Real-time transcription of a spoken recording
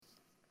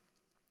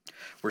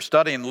We're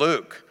studying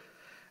Luke.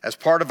 As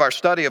part of our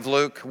study of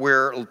Luke,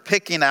 we're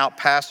picking out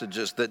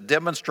passages that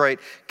demonstrate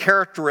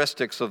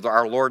characteristics of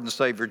our Lord and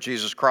Savior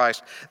Jesus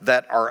Christ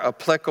that are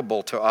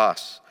applicable to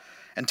us.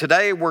 And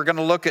today we're going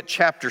to look at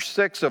chapter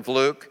 6 of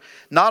Luke.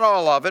 Not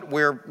all of it.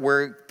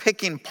 We're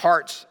picking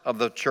parts of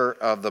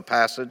the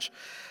passage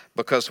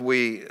because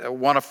we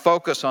want to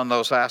focus on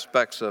those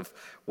aspects of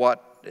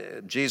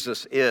what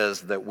Jesus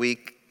is that we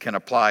can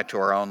apply to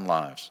our own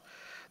lives.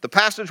 The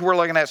passage we're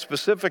looking at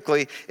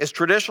specifically is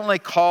traditionally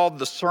called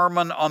the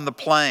Sermon on the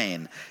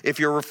Plain. If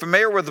you're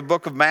familiar with the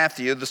book of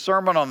Matthew, the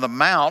Sermon on the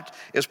Mount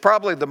is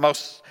probably the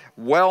most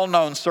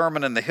well-known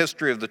sermon in the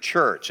history of the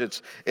church.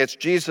 It's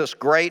Jesus'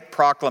 great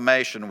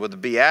proclamation with the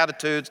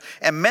Beatitudes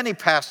and many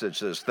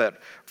passages that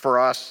for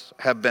us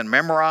have been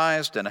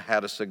memorized and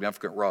had a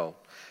significant role.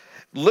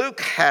 Luke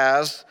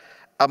has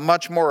a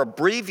much more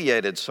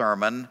abbreviated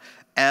sermon,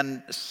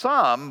 and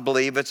some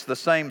believe it's the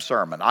same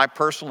sermon. I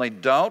personally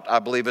don't. I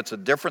believe it's a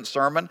different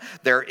sermon.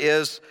 There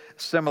is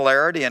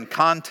similarity in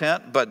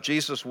content, but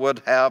Jesus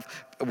would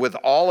have, with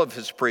all of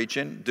his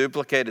preaching,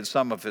 duplicated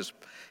some of his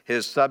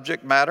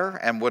subject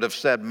matter and would have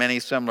said many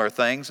similar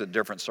things at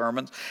different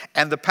sermons.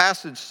 And the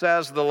passage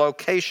says the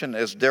location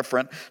is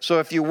different. So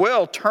if you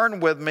will, turn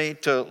with me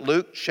to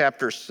Luke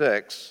chapter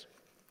 6.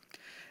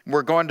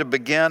 We're going to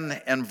begin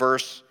in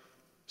verse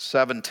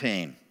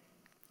 17.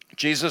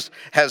 Jesus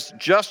has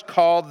just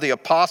called the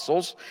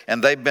apostles,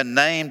 and they've been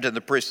named in the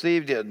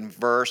preceding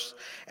verse.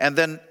 And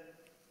then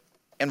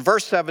in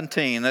verse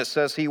 17, it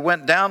says, he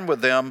went down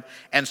with them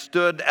and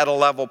stood at a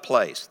level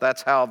place.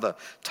 That's how the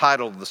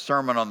title of the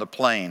Sermon on the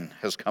Plain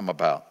has come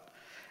about.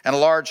 And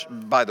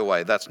by the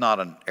way, that's not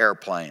an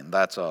airplane.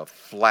 That's a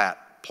flat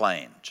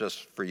plane,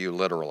 just for you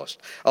literalists.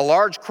 A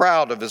large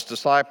crowd of his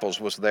disciples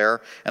was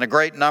there, and a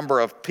great number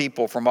of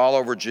people from all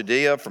over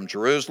Judea, from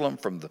Jerusalem,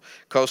 from the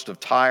coast of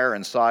Tyre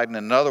and Sidon,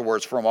 in other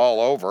words, from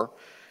all over.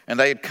 And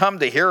they had come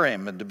to hear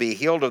him and to be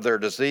healed of their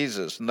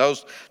diseases. And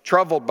those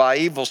troubled by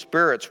evil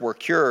spirits were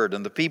cured,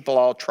 and the people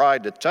all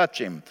tried to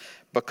touch him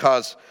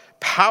because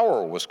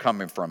power was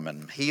coming from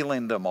him,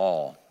 healing them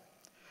all.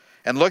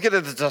 And looking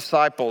at the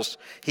disciples,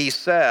 he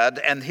said,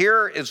 and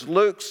here is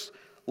Luke's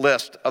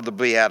list of the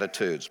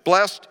Beatitudes.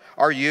 Blessed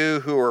are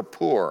you who are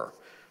poor,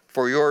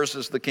 for yours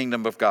is the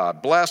kingdom of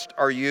God. Blessed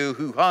are you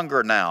who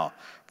hunger now,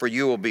 for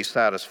you will be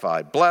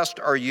satisfied. Blessed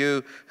are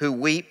you who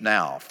weep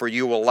now, for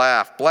you will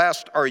laugh.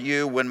 Blessed are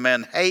you when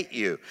men hate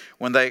you,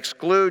 when they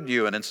exclude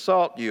you and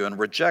insult you and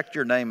reject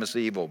your name as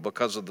evil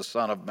because of the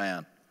Son of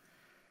Man.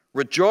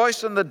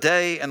 Rejoice in the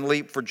day and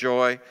leap for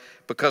joy,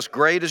 because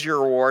great is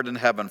your reward in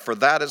heaven, for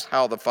that is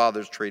how the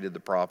fathers treated the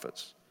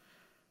prophets.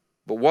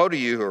 But woe to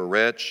you who are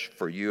rich,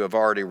 for you have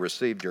already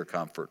received your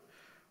comfort.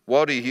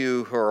 Woe to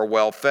you who are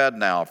well fed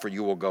now, for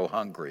you will go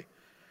hungry.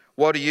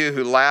 Woe to you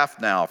who laugh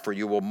now, for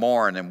you will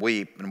mourn and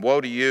weep. And woe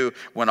to you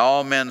when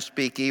all men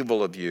speak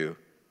evil of you,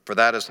 for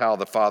that is how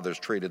the fathers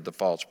treated the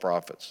false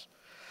prophets.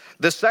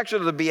 This section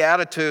of the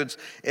Beatitudes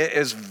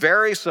is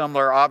very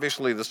similar,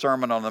 obviously, the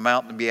Sermon on the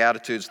Mount and the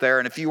Beatitudes there.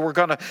 And if you were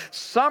going to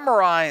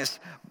summarize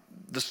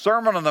the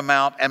Sermon on the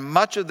Mount and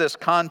much of this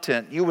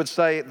content, you would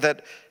say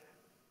that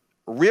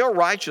real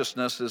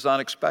righteousness is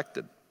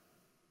unexpected.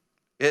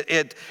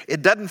 It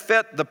doesn't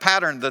fit the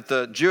pattern that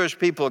the Jewish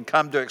people had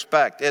come to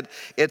expect.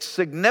 It's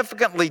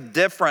significantly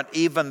different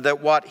even than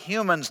what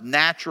humans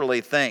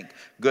naturally think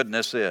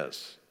goodness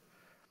is.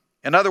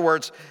 In other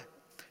words,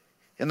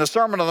 in the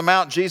Sermon on the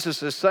Mount,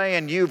 Jesus is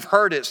saying, you've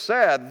heard it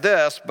said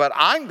this, but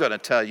I'm going to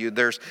tell you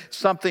there's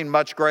something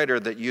much greater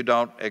that you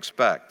don't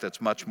expect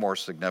that's much more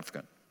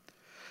significant.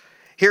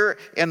 Here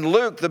in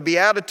Luke, the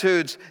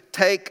Beatitudes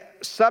take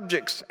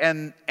subjects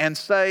and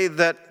say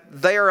that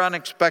they are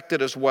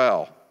unexpected as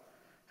well.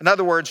 In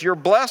other words, you're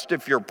blessed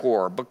if you're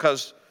poor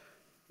because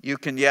you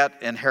can yet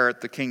inherit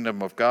the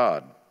kingdom of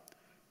God.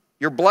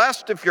 You're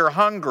blessed if you're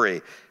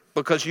hungry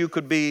because you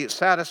could be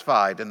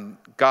satisfied in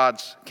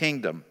God's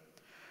kingdom.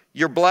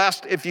 You're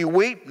blessed if you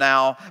weep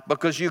now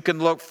because you can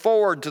look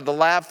forward to the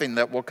laughing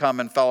that will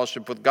come in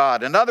fellowship with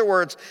God. In other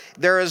words,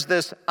 there is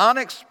this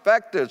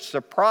unexpected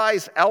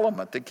surprise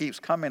element that keeps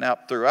coming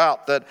up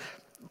throughout, that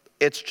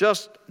it's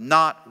just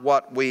not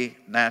what we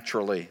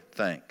naturally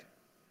think.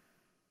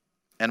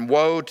 And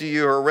woe to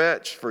you who are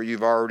rich, for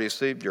you've already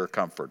received your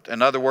comfort.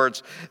 In other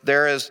words,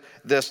 there is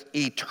this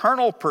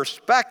eternal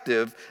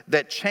perspective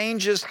that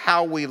changes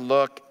how we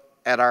look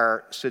at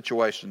our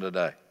situation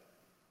today.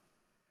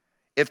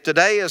 If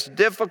today is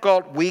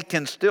difficult, we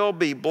can still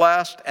be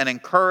blessed and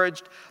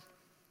encouraged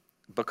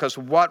because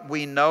of what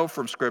we know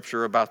from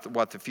Scripture about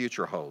what the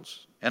future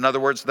holds. In other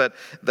words,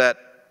 that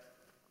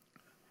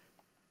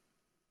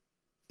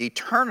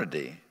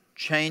eternity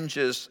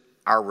changes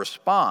our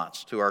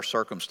response to our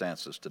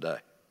circumstances today.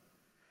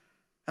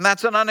 And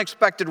that's an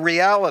unexpected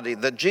reality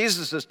that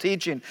Jesus is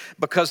teaching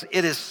because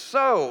it is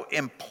so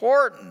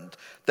important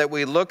that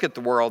we look at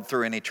the world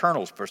through an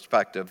eternal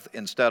perspective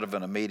instead of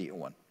an immediate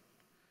one.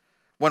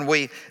 When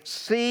we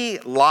see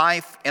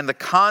life in the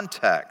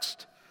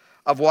context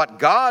of what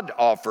God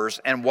offers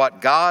and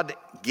what God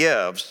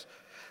gives,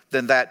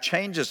 then that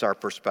changes our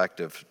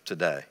perspective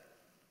today.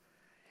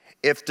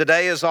 If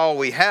today is all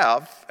we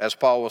have, as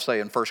Paul will say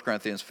in 1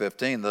 Corinthians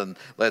 15, then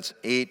let's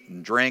eat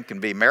and drink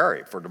and be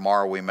merry, for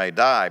tomorrow we may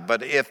die.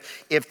 But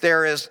if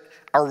there is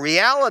a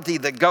reality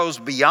that goes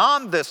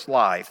beyond this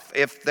life,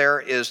 if there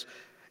is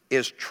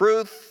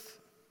truth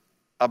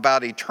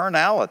about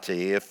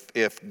eternality,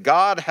 if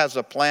God has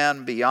a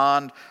plan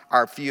beyond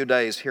our few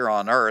days here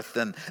on earth,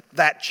 then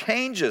that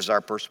changes our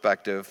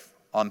perspective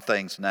on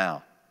things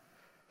now.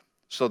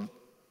 So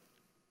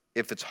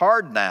if it's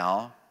hard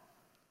now,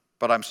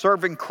 but I'm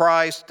serving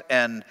Christ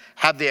and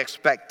have the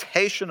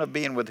expectation of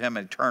being with Him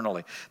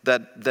eternally,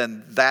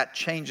 then that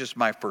changes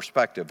my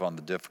perspective on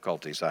the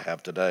difficulties I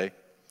have today.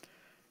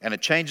 And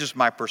it changes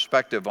my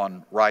perspective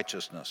on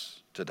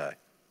righteousness today.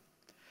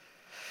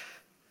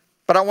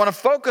 But I want to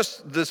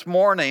focus this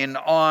morning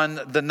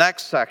on the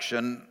next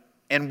section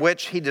in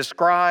which he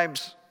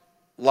describes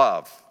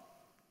love.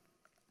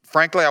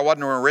 Frankly, I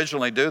wasn't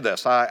originally do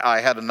this. I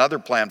had another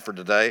plan for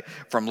today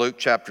from Luke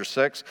chapter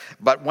 6.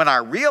 But when I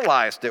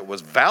realized it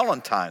was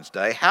Valentine's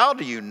Day, how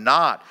do you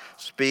not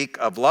speak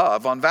of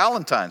love on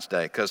Valentine's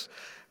Day? Because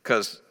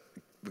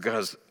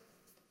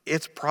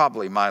it's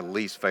probably my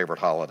least favorite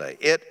holiday.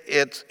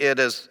 It's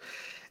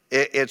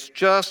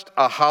just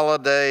a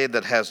holiday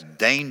that has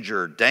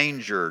danger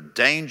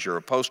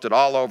posted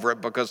all over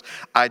it, because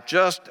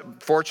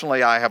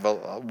fortunately I have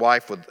a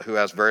wife who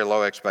has very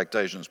low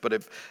expectations.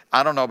 But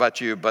I don't know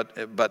about you, but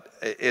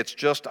it's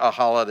just a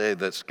holiday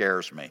that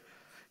scares me.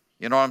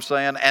 You know what I'm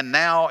saying? And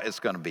now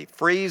it's going to be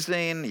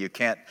freezing. You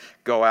can't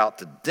go out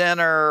to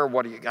dinner.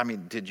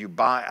 Did you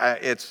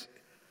buy?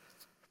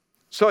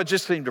 So it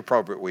just seemed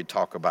appropriate we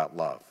talk about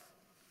love.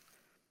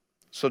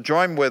 So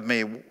join with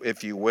me,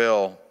 if you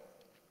will,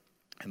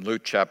 in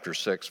Luke chapter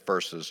 6,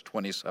 verses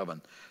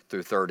 27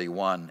 through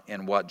 31,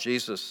 in what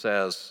Jesus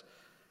says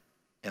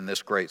in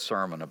this great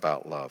sermon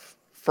about love.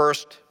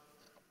 First,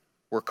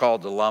 we're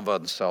called to love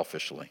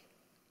unselfishly.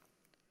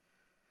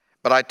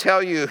 But I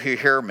tell you who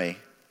hear me,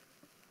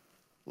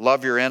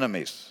 love your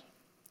enemies.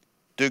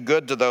 Do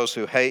good to those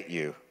who hate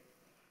you.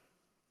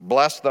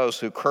 Bless those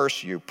who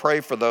curse you. Pray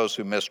for those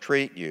who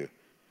mistreat you.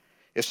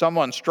 If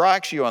someone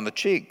strikes you on the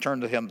cheek,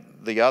 turn to him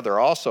the other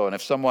also. And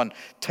if someone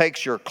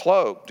takes your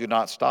cloak, do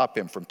not stop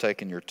him from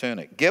taking your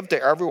tunic. Give to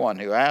everyone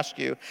who asks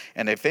you,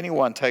 and if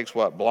anyone takes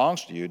what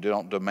belongs to you,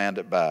 don't demand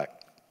it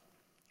back.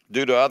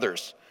 Do to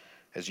others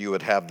as you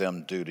would have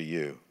them do to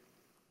you.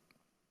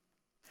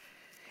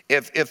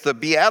 If the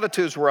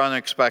Beatitudes were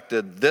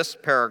unexpected, this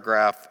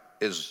paragraph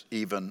is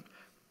even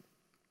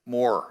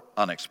more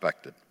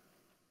unexpected.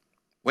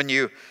 When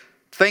you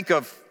think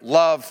of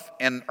love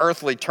in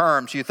earthly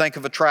terms, you think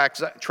of a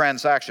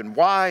transaction.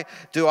 Why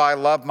do I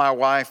love my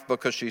wife?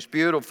 Because she's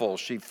beautiful,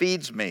 she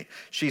feeds me,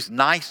 she's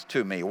nice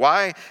to me.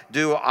 Why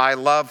do I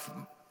love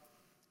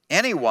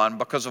anyone?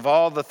 Because of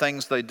all the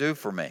things they do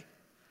for me.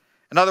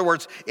 In other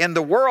words, in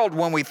the world,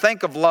 when we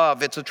think of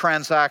love, it's a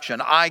transaction.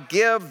 I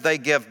give, they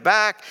give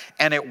back,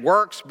 and it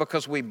works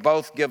because we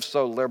both give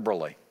so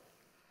liberally.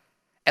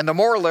 And the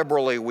more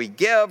liberally we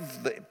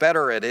give, the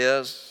better it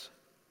is.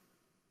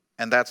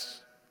 And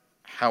that's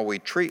how we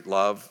treat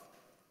love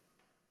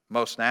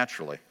most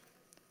naturally.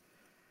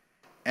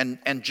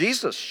 And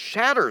Jesus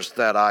shatters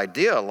that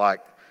idea like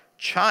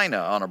china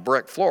on a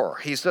brick floor.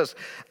 He says,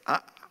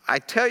 I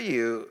tell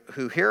you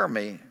who hear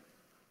me,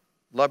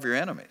 love your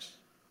enemies.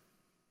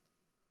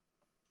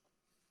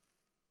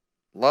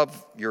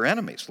 Love your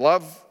enemies.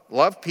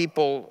 Love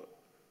people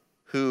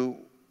who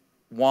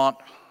want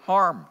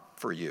harm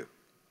for you.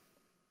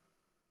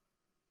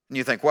 And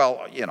you think,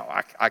 well,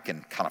 I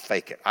can kind of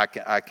fake it. I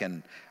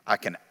can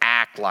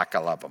act like I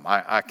love them.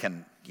 I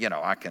can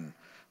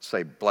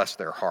say bless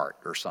their heart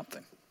or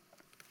something.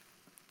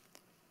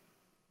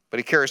 But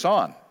he carries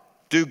on.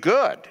 Do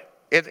good.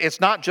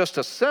 It's not just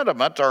a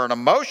sentiment or an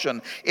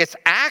emotion. It's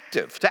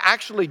active, to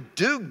actually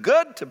do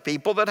good to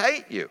people that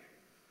hate you.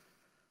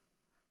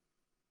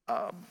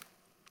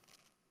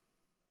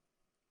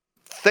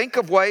 Think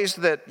of ways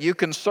that you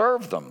can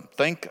serve them.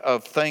 Think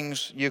of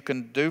things you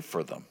can do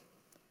for them.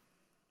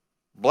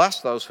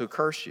 Bless those who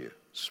curse you.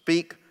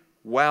 Speak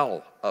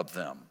well of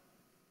them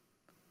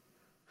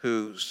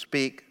who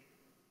speak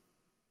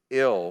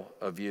ill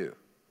of you.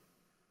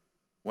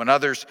 When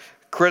others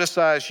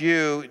criticize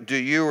you, do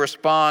you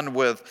respond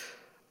with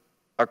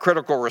a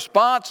critical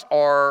response,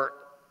 or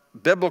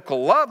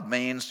biblical love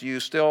means you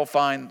still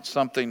find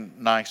something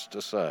nice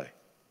to say?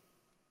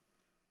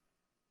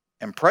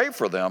 And pray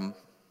for them.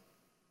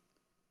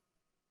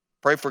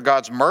 Pray for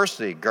God's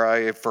mercy,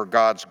 pray for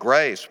God's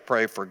grace,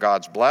 pray for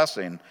God's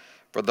blessing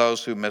for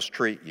those who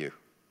mistreat you.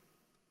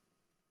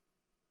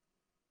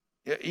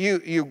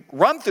 You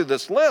run through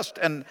this list,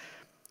 and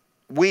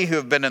we who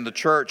have been in the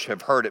church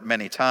have heard it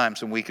many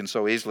times, and we can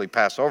so easily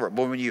pass over it.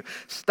 But when you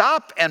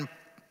stop and,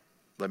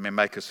 let me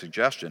make a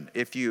suggestion,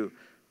 if you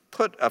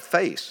put a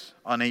face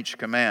on each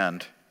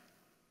command,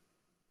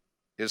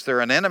 is there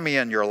an enemy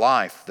in your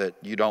life that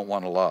you don't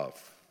want to love?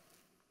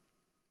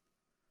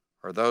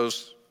 Or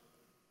those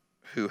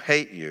who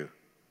hate you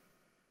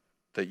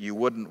that you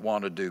wouldn't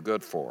want to do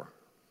good for?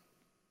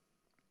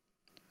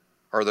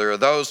 Or there are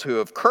those who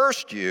have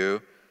cursed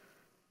you,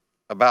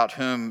 about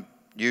whom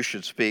you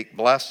should speak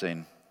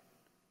blessing,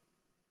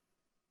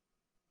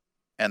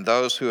 and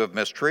those who have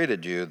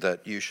mistreated you,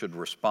 that you should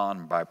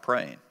respond by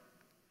praying.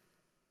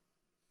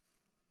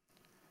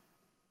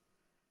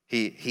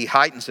 He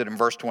heightens it in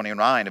verse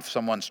 29. If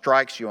someone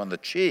strikes you on the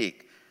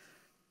cheek,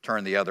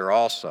 turn the other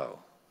also.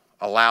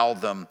 Allow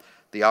them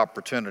the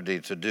opportunity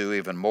to do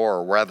even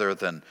more rather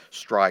than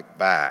strike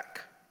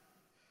back.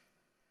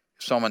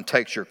 If someone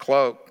takes your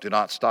cloak, do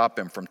not stop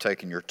him from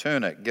taking your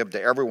tunic. Give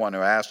to everyone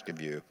who asks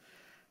of you.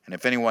 And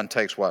if anyone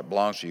takes what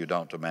belongs to you,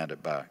 don't demand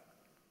it back.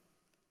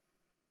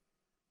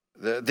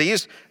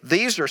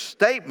 These are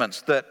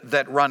statements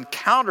that run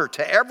counter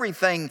to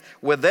everything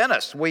within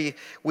us. We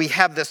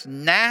have this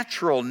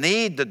natural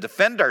need to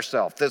defend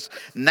ourselves, this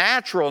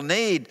natural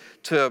need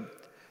to,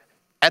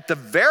 at the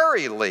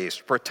very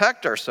least,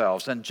 protect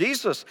ourselves. And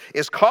Jesus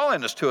is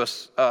calling us to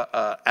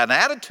an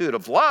attitude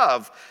of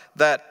love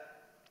that,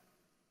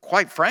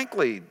 quite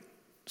frankly,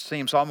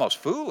 seems almost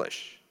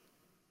foolish.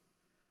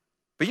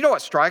 But you know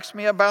what strikes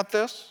me about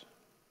this?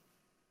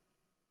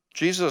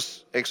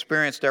 Jesus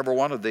experienced every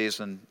one of these,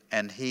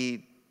 and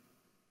he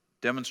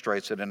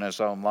demonstrates it in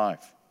his own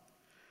life.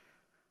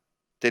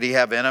 Did he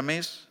have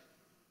enemies?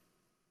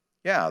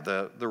 Yeah,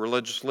 the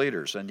religious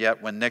leaders. And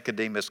yet when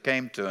Nicodemus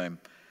came to him,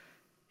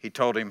 he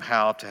told him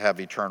how to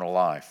have eternal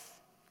life.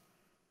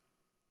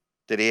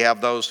 Did he have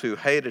those who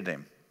hated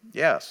him?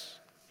 Yes,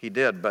 he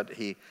did, but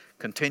he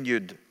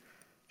continued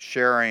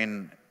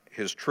sharing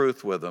his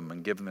truth with them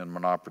and giving them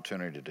an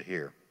opportunity to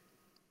hear.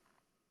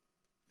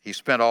 He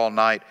spent all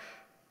night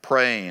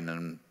praying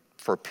and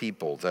for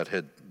people that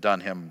had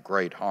done him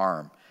great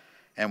harm.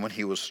 And when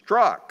he was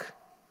struck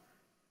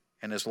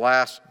in his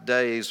last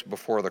days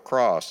before the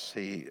cross,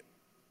 he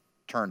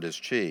turned his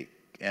cheek.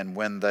 And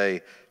when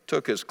they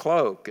took his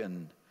cloak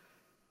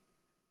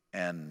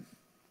and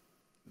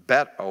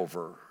bet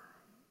over,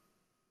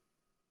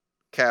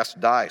 cast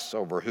dice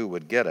over who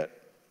would get it,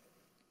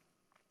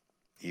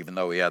 even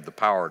though he had the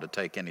power to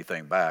take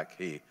anything back,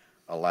 he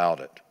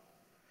allowed it.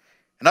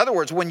 In other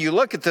words, when you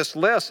look at this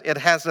list, it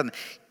has an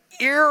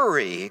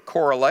eerie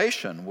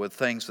correlation with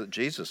things that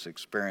Jesus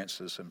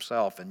experiences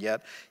himself. And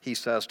yet he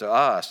says to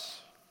us,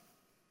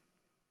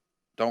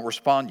 don't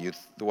respond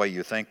the way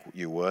you think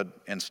you would.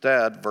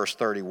 Instead, verse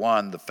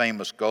 31, the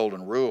famous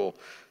golden rule,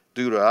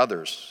 do to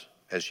others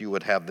as you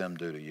would have them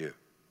do to you.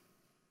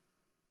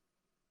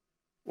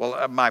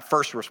 Well, my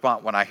first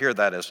response when I hear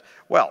that is,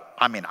 well,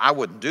 I mean, I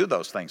wouldn't do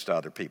those things to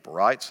other people,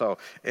 right? So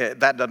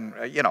that doesn't,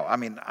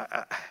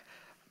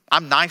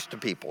 I'm nice to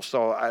people,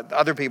 so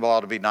other people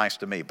ought to be nice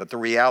to me. But the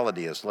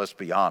reality is, let's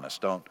be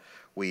honest, don't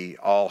we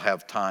all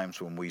have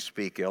times when we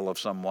speak ill of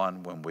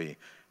someone, when we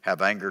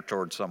have anger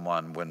towards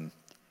someone, when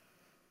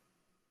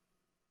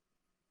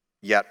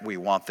yet we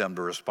want them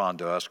to respond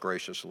to us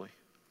graciously?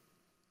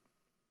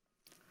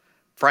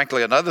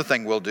 Frankly, another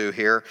thing we'll do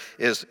here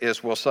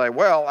is we'll say,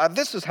 well,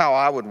 this is how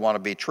I would want to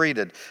be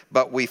treated,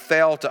 but we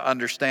fail to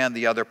understand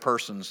the other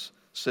person's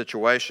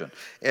situation.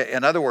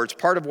 In other words,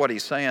 part of what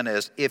he's saying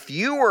is, if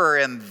you were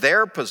in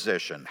their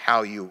position,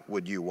 how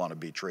would you want to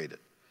be treated?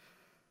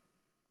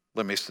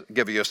 Let me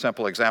give you a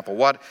simple example.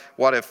 What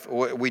if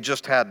we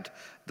just had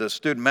the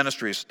student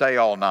ministries stay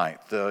all night?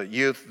 The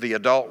youth, the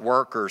adult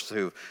workers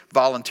who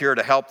volunteer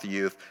to help the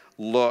youth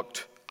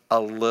looked a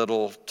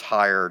little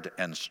tired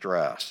and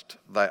stressed.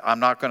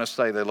 I'm not going to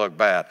say they look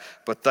bad,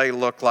 but they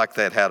look like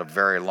they'd had a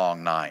very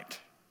long night.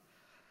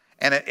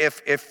 And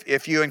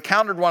if you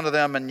encountered one of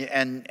them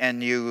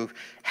and you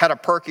had a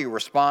perky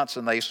response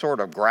and they sort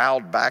of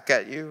growled back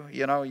at you,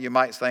 you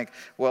might think,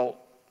 well,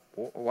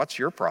 what's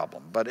your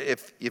problem? But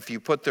if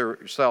you put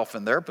yourself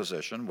in their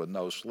position with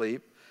no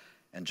sleep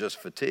and just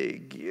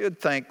fatigue, you'd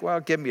think, well,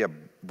 give me a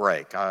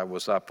break. I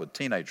was up with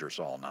teenagers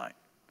all night.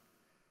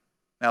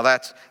 Now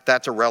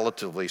that's a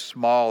relatively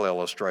small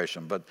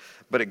illustration, but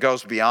it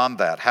goes beyond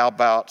that. How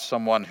about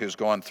someone who's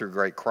going through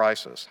great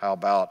crisis? How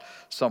about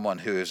someone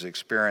who is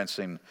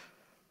experiencing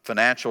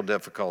financial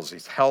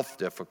difficulties, health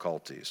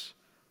difficulties,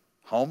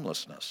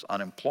 homelessness,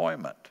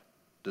 unemployment,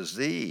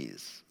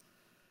 disease?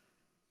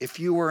 If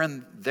you were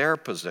in their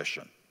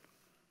position,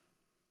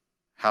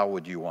 how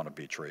would you want to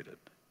be treated?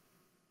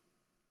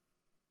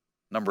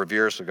 A number of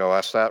years ago, I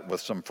sat with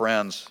some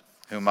friends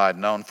whom I'd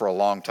known for a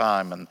long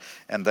time,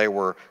 and they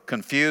were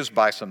confused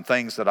by some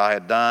things that I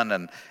had done,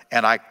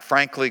 and I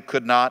frankly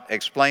could not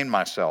explain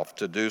myself.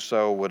 To do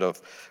so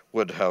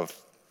would have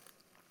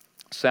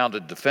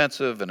sounded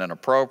defensive and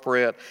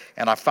inappropriate,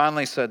 and I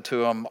finally said to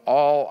them,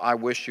 all I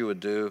wish you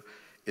would do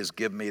is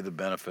give me the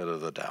benefit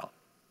of the doubt.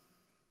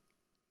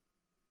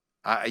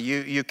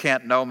 You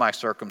can't know my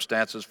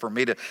circumstances. For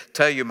me to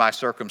tell you my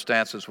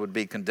circumstances would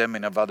be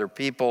condemning of other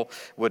people,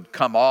 would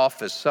come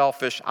off as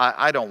selfish.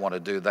 I don't want to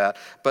do that.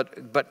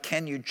 But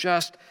can you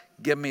just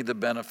give me the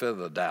benefit of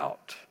the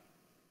doubt?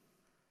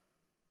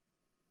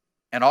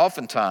 And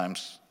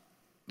oftentimes,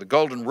 the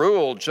golden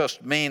rule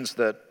just means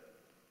that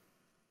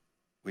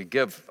we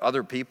give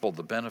other people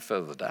the benefit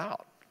of the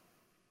doubt.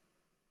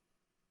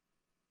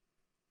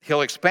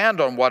 He'll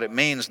expand on what it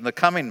means in the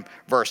coming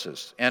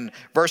verses. In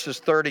verses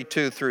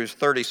 32 through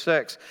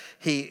 36,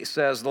 he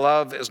says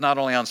love is not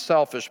only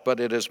unselfish, but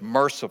it is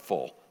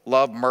merciful.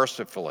 Love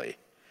mercifully.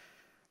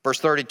 Verse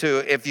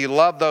 32, if you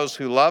love those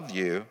who love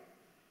you,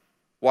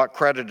 what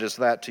credit is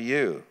that to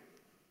you?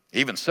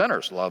 Even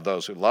sinners love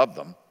those who love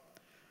them.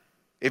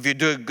 If you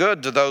do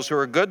good to those who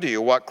are good to you,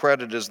 what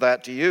credit is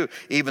that to you?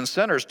 Even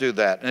sinners do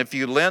that. And if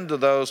you lend to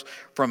those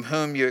from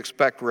whom you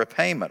expect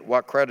repayment,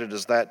 what credit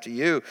is that to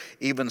you?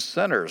 Even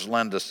sinners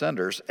lend to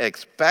sinners,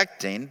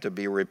 expecting to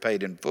be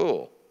repaid in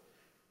full.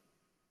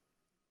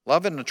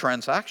 Love isn't a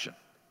transaction.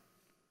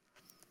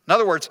 In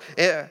other words,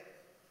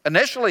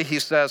 initially he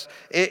says,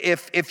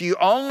 if you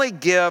only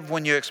give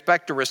when you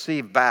expect to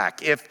receive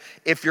back,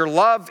 if your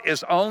love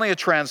is only a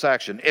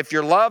transaction, if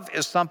your love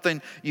is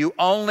something you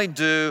only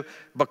do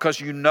because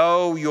you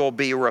know you'll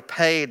be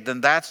repaid,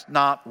 then that's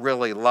not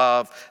really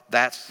love.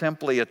 That's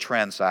simply a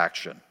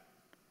transaction.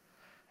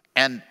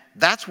 And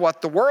that's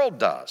what the world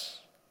does.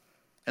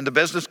 In the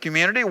business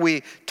community,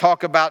 we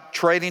talk about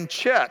trading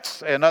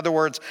chits. In other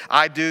words,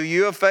 I do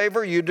you a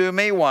favor, you do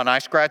me one. I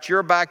scratch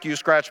your back, you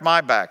scratch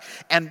my back.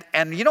 And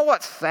you know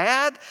what's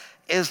sad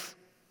is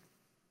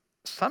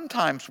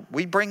sometimes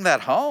we bring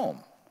that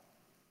home.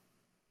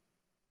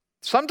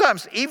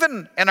 Sometimes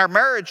even in our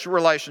marriage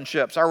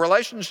relationships, our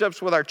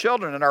relationships with our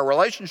children, and our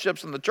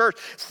relationships in the church,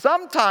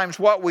 sometimes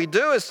what we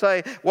do is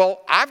say,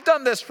 well, I've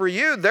done this for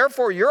you,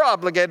 therefore you're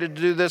obligated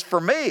to do this for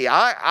me.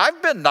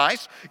 I've been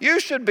nice, you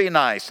should be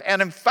nice.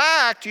 And in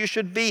fact, you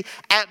should be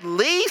at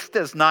least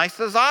as nice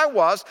as I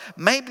was,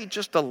 maybe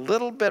just a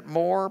little bit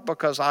more,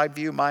 because I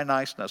view my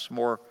niceness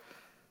more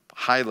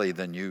highly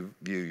than you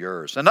view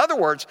yours. In other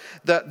words,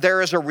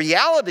 there is a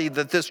reality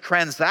that this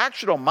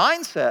transactional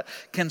mindset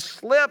can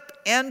slip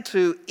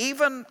into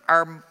even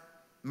our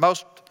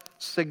most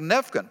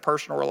significant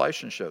personal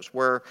relationships,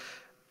 where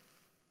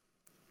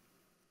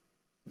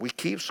we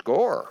keep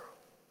score,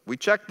 we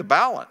check the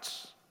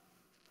balance,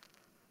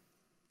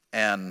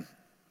 and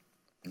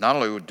not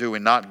only do we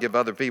not give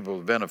other people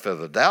the benefit of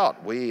the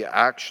doubt, we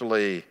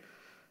actually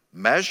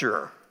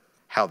measure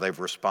how they've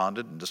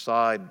responded and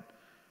decide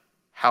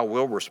how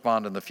we'll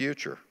respond in the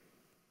future.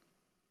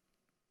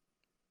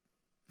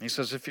 He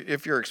says,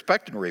 if you're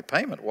expecting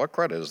repayment, what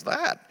credit is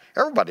that?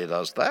 Everybody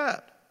does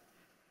that.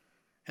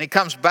 And he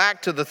comes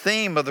back to the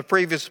theme of the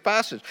previous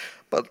passage.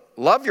 But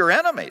love your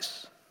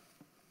enemies.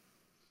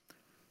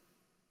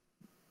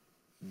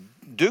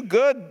 Do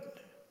good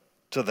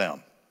to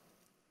them.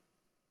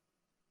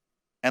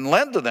 And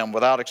lend to them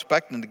without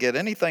expecting to get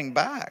anything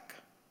back.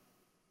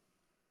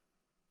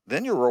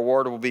 Then your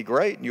reward will be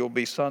great, and you'll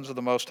be sons of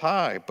the Most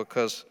High,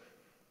 because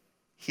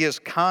He is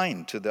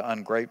kind to the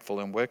ungrateful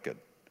and wicked.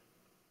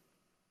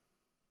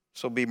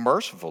 So be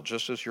merciful,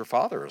 just as your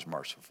Father is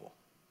merciful.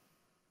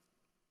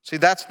 See,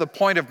 that's the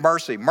point of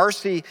mercy.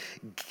 Mercy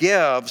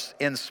gives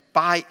in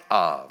spite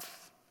of.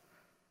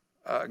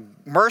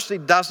 Mercy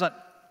doesn't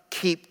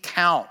keep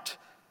count.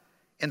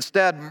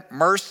 Instead,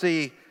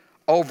 mercy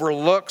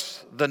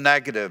overlooks the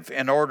negative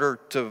in order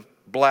to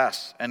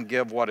bless and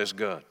give what is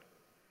good.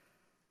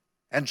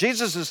 And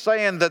Jesus is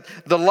saying that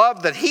the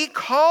love that He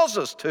calls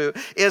us to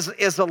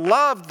is a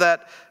love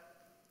that,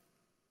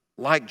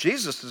 like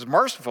Jesus, is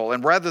merciful.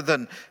 And rather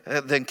than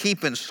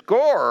keeping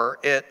score,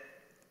 it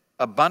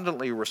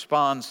abundantly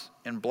responds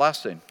in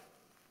blessing.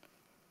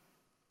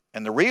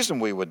 And the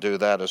reason we would do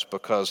that is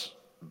because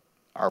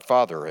our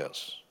Father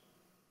is.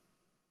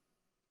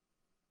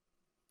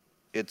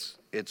 It's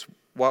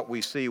what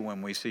we see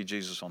when we see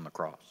Jesus on the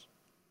cross.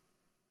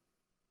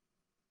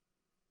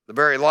 The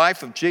very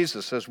life of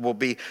Jesus, as will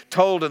be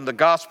told in the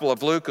Gospel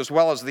of Luke as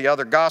well as the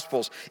other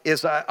Gospels,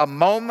 is a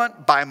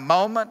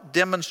moment-by-moment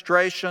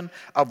demonstration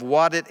of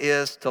what it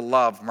is to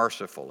love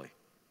mercifully.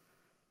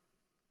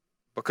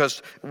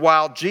 Because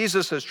while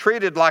Jesus is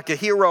treated like a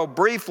hero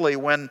briefly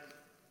when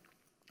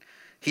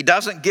He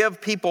doesn't give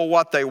people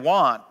what they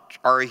want,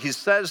 or He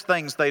says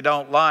things they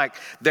don't like,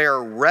 they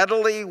are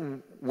readily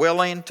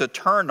willing to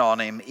turn on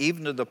Him,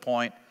 even to the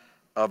point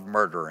of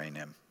murdering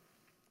Him.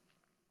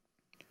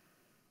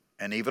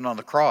 And even on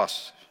the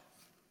cross,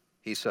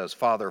 He says,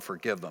 Father,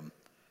 forgive them,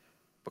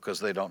 because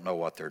they don't know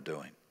what they're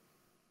doing.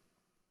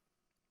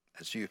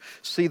 As you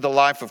see the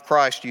life of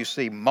Christ, you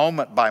see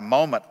moment by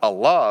moment a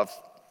love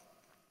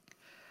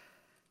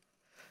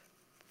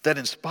that,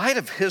 in spite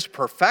of His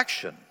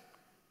perfection,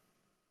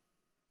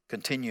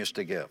 continues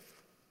to give.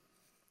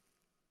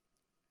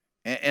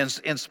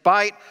 In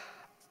spite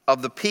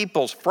of the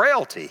people's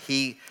frailty,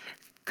 He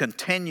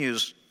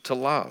continues to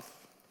love.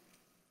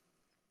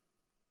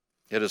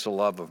 It is a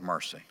love of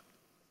mercy.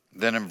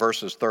 Then in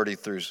verses 30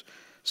 through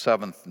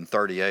 7 and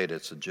 38,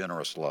 it's a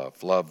generous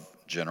love. Love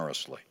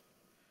generously.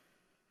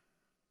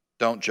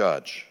 Don't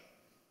judge,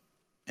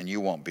 and you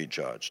won't be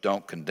judged.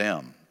 Don't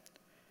condemn,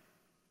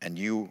 and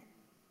you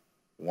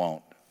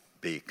won't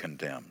be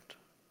condemned.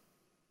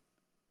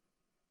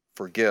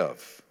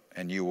 Forgive,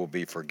 and you will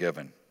be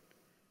forgiven.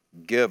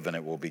 Give, and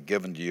it will be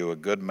given to you. A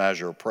good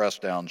measure,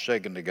 pressed down,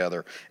 shaken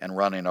together, and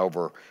running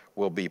over,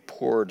 will be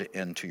poured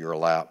into your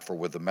lap. For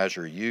with the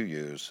measure you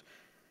use,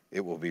 it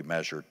will be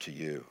measured to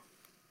you.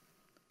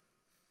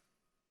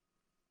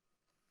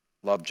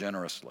 Love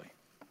generously.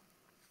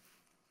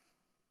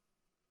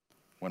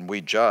 When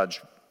we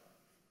judge,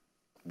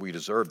 we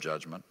deserve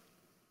judgment.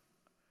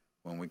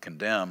 When we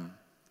condemn,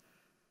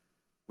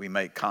 we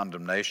make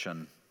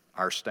condemnation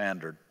our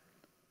standard.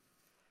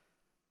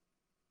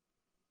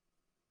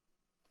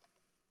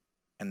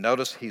 And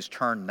notice he's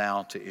turned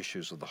now to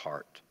issues of the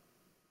heart.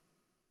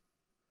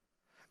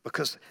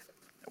 Because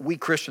we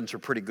Christians are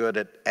pretty good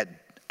at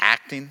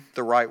acting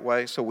the right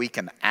way, so we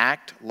can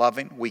act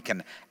loving, we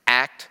can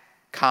act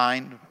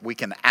kind, we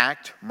can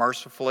act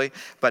mercifully.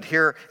 But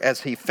here, as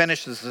he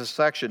finishes this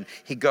section,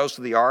 he goes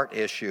to the art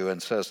issue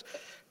and says,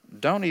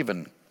 don't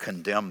even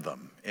condemn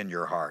them in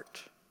your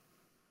heart.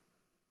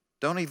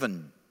 Don't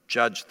even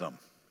judge them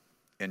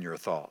in your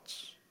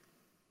thoughts.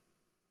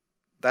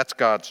 That's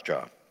God's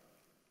job.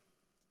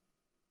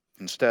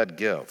 Instead,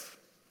 give.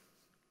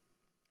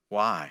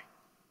 Why?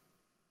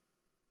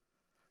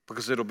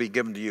 Because it'll be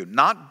given to you,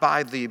 not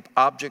by the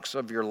objects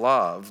of your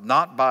love,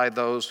 not by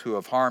those who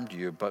have harmed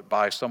you, but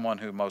by someone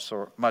who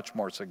much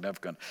more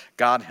significant.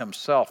 God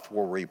himself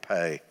will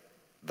repay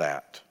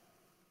that.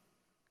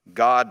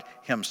 God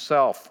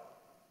himself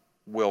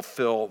will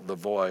fill the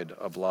void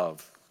of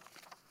love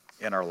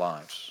in our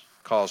lives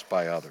caused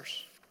by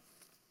others.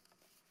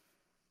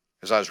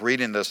 As I was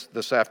reading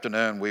this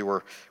afternoon, we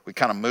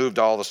kind of moved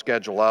all the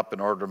schedule up in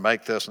order to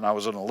make this, and I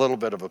was in a little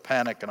bit of a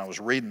panic, and I was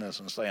reading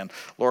this and saying,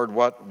 Lord,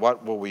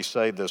 what will we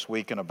say this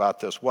weekend about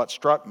this? What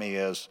struck me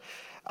is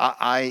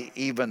I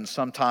even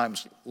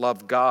sometimes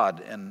love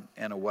God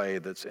in a way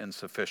that's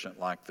insufficient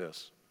like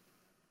this.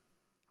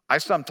 I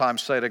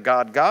sometimes say to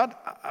God,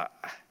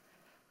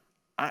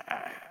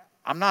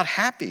 I'm not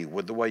happy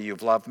with the way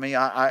you've loved me.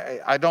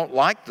 I don't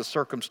like the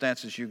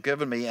circumstances you've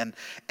given me. And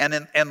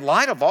in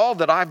light of all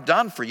that I've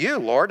done for you,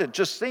 Lord, it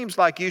just seems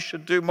like you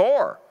should do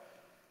more.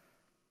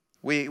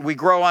 We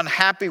grow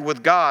unhappy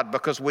with God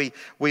because we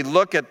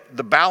look at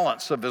the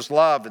balance of his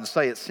love and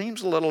say, it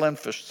seems a little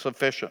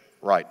insufficient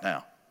right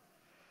now.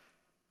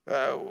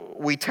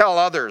 We tell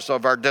others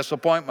of our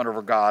disappointment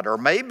over God, or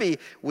maybe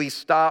we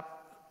stop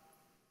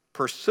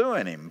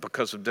pursuing him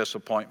because of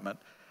disappointment.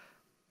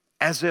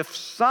 As if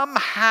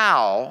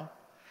somehow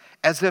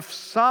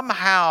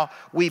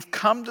we've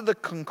come to the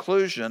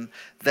conclusion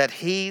that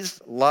he's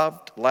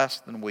loved less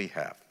than we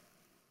have.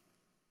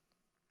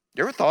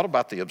 You ever thought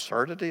about the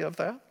absurdity of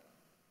that?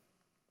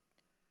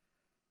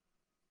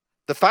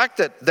 The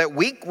fact that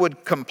we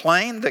would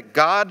complain that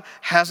God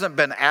hasn't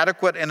been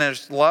adequate in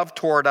his love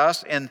toward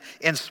us in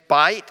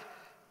spite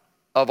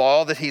of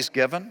all that he's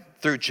given,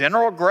 through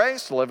general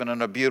grace, living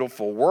in a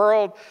beautiful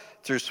world,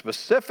 through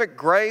specific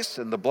grace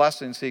and the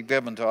blessings he's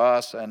given to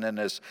us, and in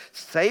his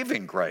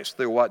saving grace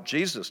through what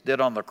Jesus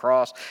did on the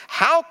cross.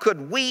 How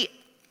could we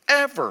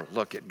ever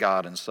look at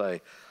God and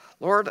say,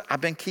 Lord,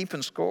 I've been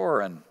keeping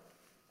score and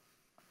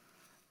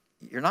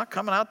you're not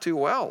coming out too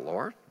well,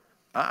 Lord.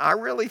 I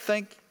really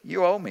think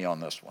you owe me on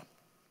this one.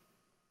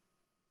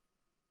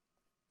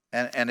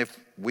 And if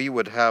we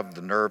would have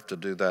the nerve to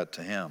do that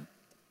to him,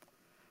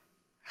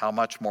 how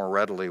much more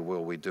readily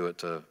will we do it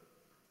to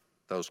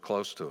those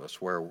close to us,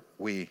 where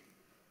we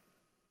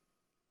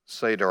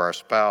say to our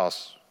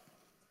spouse,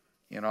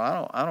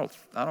 I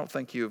don't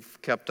think you've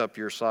kept up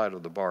your side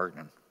of the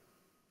bargain.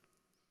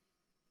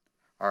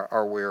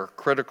 Or we're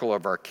critical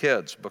of our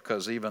kids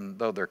because even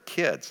though they're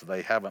kids,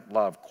 they haven't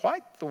loved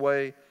quite the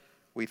way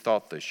we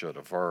thought they should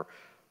have. Or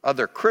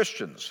other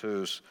Christians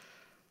whose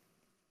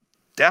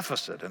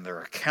deficit in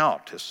their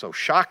account is so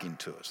shocking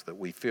to us that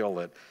we feel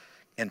it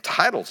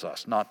entitles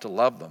us not to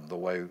love them the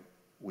way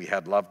we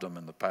had loved them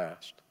in the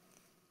past.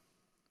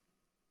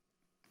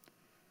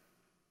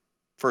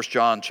 1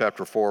 John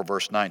chapter 4,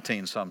 verse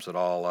 19 sums it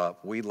all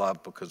up. We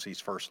love because he's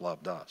first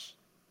loved us.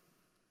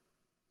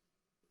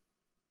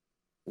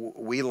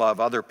 We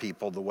love other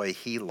people the way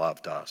he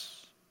loved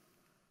us.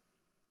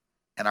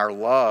 And our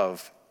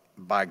love,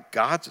 by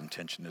God's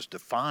intention, is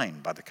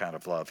defined by the kind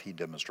of love he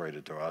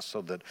demonstrated to us,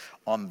 so that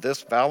on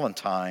this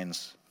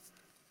Valentine's,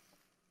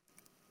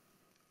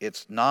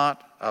 it's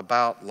not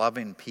about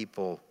loving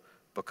people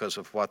because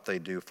of what they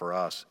do for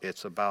us.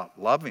 It's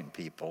about loving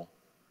people,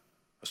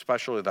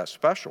 especially that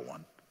special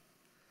one,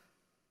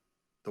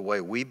 the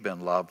way we've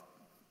been loved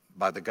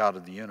by the God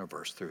of the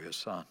universe through his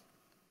Son.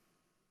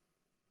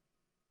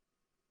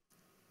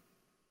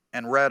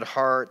 And red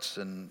hearts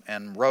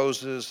and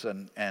roses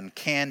and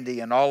candy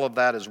and all of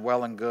that is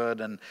well and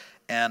good.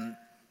 And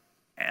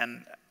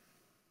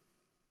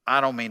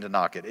I don't mean to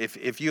knock it.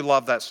 If you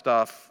love that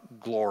stuff,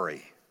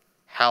 glory,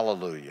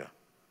 hallelujah,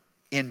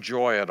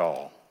 enjoy it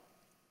all.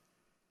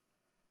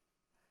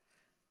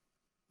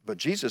 But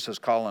Jesus is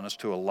calling us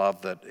to a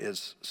love that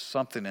is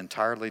something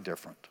entirely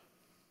different.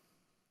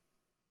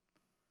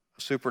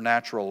 A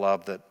supernatural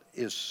love that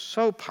is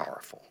so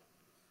powerful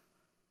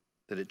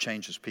that it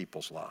changes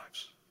people's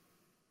lives.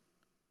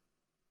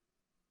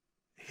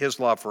 His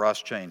love for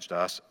us changed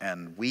us,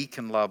 and we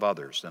can love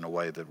others in a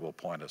way that will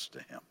point us to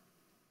him.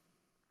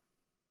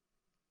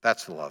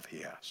 That's the love he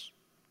has.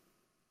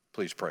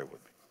 Please pray with me.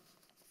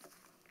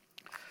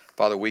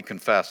 Father, we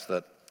confess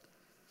that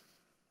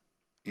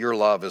your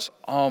love is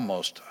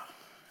almost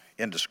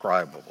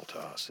indescribable to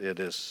us. It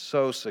is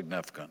so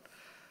significant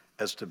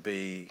as to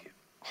be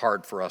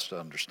hard for us to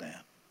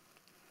understand.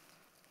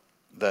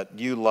 That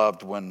you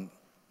loved when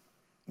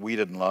we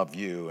didn't love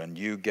you, and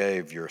you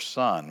gave your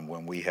Son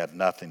when we had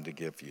nothing to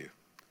give you.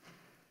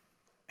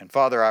 And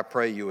Father, I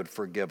pray you would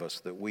forgive us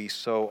that we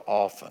so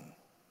often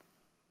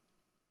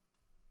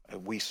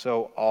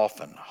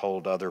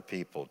hold other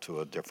people to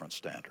a different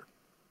standard.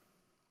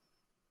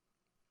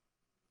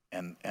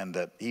 And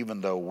that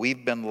even though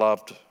we've been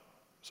loved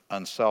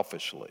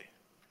unselfishly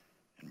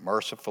and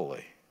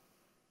mercifully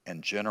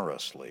and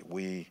generously,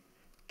 we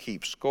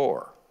keep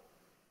score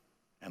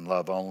and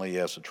love only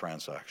as a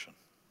transaction.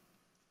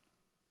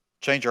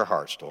 Change our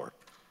hearts, Lord.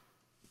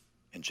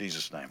 In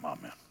Jesus' name,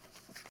 amen.